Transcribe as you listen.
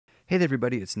Hey there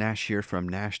everybody, it's Nash here from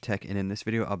Nash Tech, and in this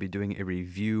video I'll be doing a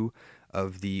review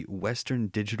of the Western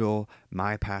Digital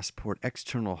My Passport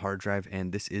external hard drive,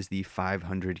 and this is the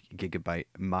 500 gigabyte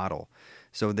model.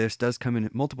 So this does come in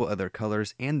multiple other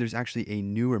colors, and there's actually a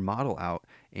newer model out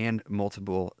and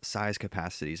multiple size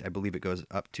capacities. I believe it goes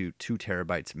up to 2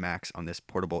 terabytes max on this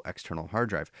portable external hard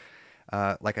drive.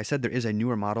 Like I said, there is a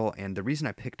newer model, and the reason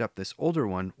I picked up this older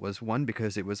one was one,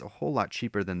 because it was a whole lot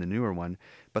cheaper than the newer one,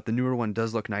 but the newer one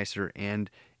does look nicer and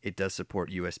it does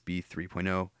support USB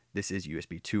 3.0. This is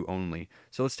USB 2 only.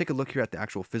 So let's take a look here at the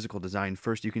actual physical design.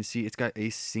 First, you can see it's got a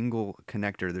single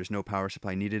connector. There's no power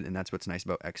supply needed, and that's what's nice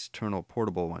about external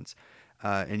portable ones.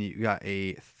 And you got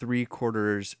a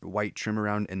 3/4 white trim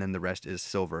around, and then the rest is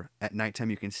silver. At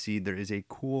nighttime, you can see there is a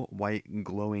cool white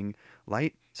glowing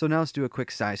light. So now let's do a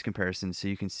quick size comparison so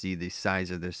you can see the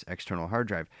size of this external hard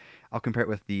drive. I'll compare it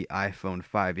with the iPhone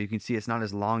 5. You can see it's not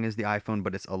as long as the iPhone,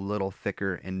 but it's a little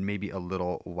thicker and maybe a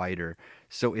little wider.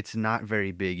 So it's not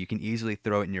very big. You can easily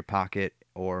throw it in your pocket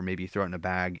or maybe throw it in a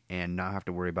bag and not have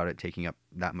to worry about it taking up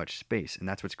that much space. And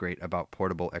that's what's great about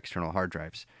portable external hard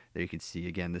drives. There you can see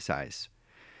again the size.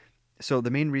 So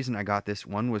the main reason I got this,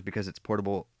 one, was because it's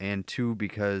portable, and two,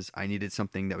 because I needed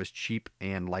something that was cheap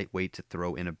and lightweight to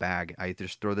throw in a bag. I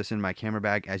just throw this in my camera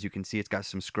bag. As you can see, it's got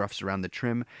some scruffs around the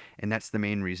trim, and that's the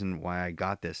main reason why I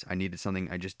got this. I needed something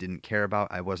I just didn't care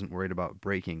about. I wasn't worried about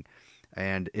breaking.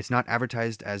 And it's not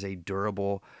advertised as a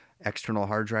durable external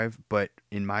hard drive, but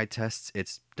in my tests,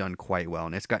 it's done quite well,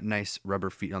 and it's got nice rubber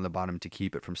feet on the bottom to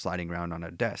keep it from sliding around on a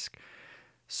desk.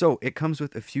 So it comes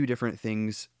with a few different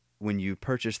things when you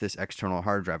purchase this external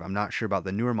hard drive. I'm not sure about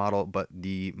the newer model, but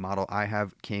the model I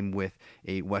have came with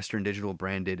a Western Digital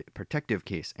branded protective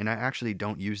case. And I actually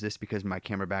don't use this because my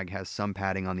camera bag has some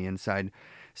padding on the inside,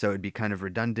 so it'd be kind of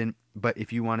redundant. But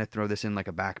if you want to throw this in like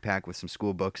a backpack with some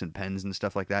school books and pens and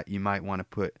stuff like that, you might want to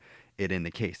put it in the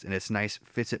case. And it's nice,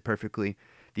 fits it perfectly.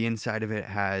 The inside of it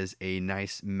has a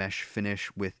nice mesh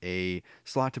finish with a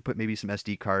slot to put maybe some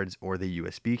SD cards or the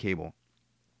USB cable.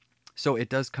 So it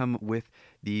does come with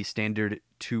the standard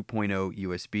 2.0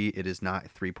 USB. It is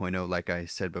not 3.0 like I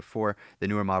said before. The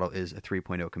newer model is a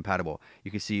 3.0 compatible.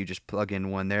 You can see you just plug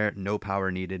in one there, no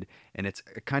power needed, and it's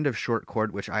a kind of short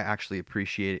cord, which I actually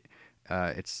appreciate.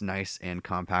 It's nice and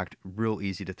compact, real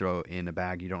easy to throw in a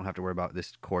bag. You don't have to worry about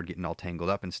this cord getting all tangled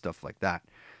up and stuff like that.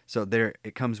 So there,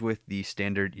 it comes with the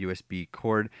standard USB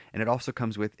cord, and it also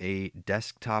comes with a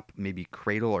desktop, maybe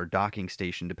cradle or docking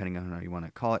station, depending on how you want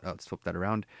to call it. Let's flip that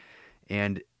around.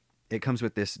 And it comes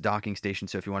with this docking station,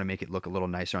 so if you want to make it look a little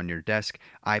nicer on your desk.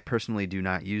 I personally do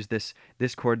not use this.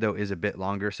 This cord, though, is a bit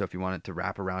longer, so if you want it to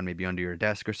wrap around maybe under your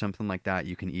desk or something like that,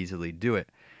 you can easily do it.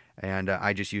 And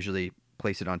I just usually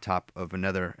place it on top of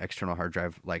another external hard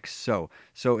drive like so.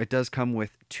 So it does come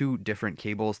with two different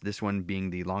cables, this one being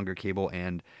the longer cable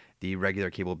and the regular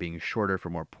cable being shorter for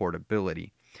more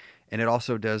portability. And it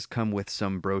also does come with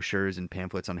some brochures and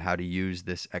pamphlets on how to use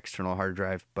this external hard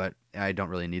drive, but I don't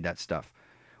really need that stuff.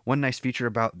 One nice feature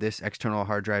about this external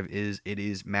hard drive is it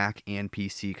is Mac and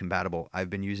PC compatible. I've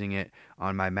been using it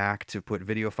on my Mac to put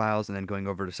video files and then going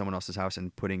over to someone else's house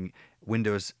and putting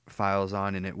Windows files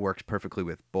on, and it works perfectly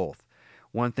with both.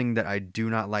 One thing that I do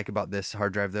not like about this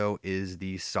hard drive, though, is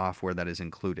the software that is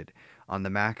included. On the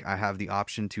Mac, I have the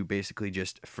option to basically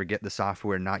just forget the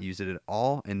software, not use it at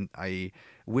all, and I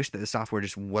wish that the software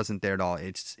just wasn't there at all.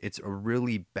 It's a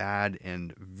really bad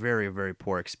and very, very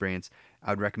poor experience. I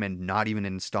would recommend not even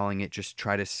installing it. Just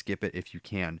try to skip it if you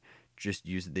can. Just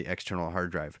use the external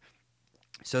hard drive.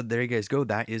 So there you guys go.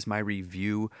 That is my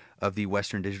review of the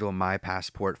Western Digital My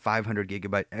Passport 500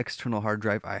 gigabyte external hard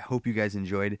drive. I hope you guys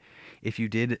enjoyed. If you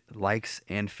did, likes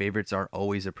and favorites are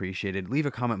always appreciated. Leave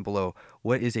a comment below.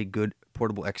 What is a good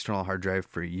portable external hard drive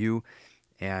for you?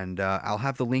 And I'll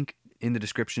have the link in the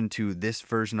description to this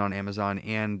version on Amazon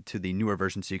and to the newer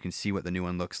version so you can see what the new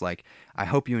one looks like. I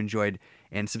hope you enjoyed,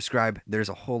 and subscribe. There's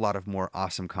a whole lot of more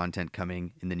awesome content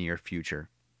coming in the near future.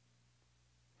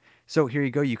 So here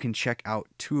you go. You can check out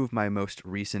two of my most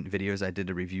recent videos. I did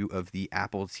a review of the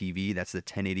Apple TV. That's the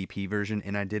 1080p version.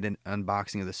 And I did an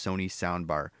unboxing of the Sony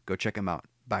soundbar. Go check them out.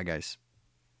 Bye, guys.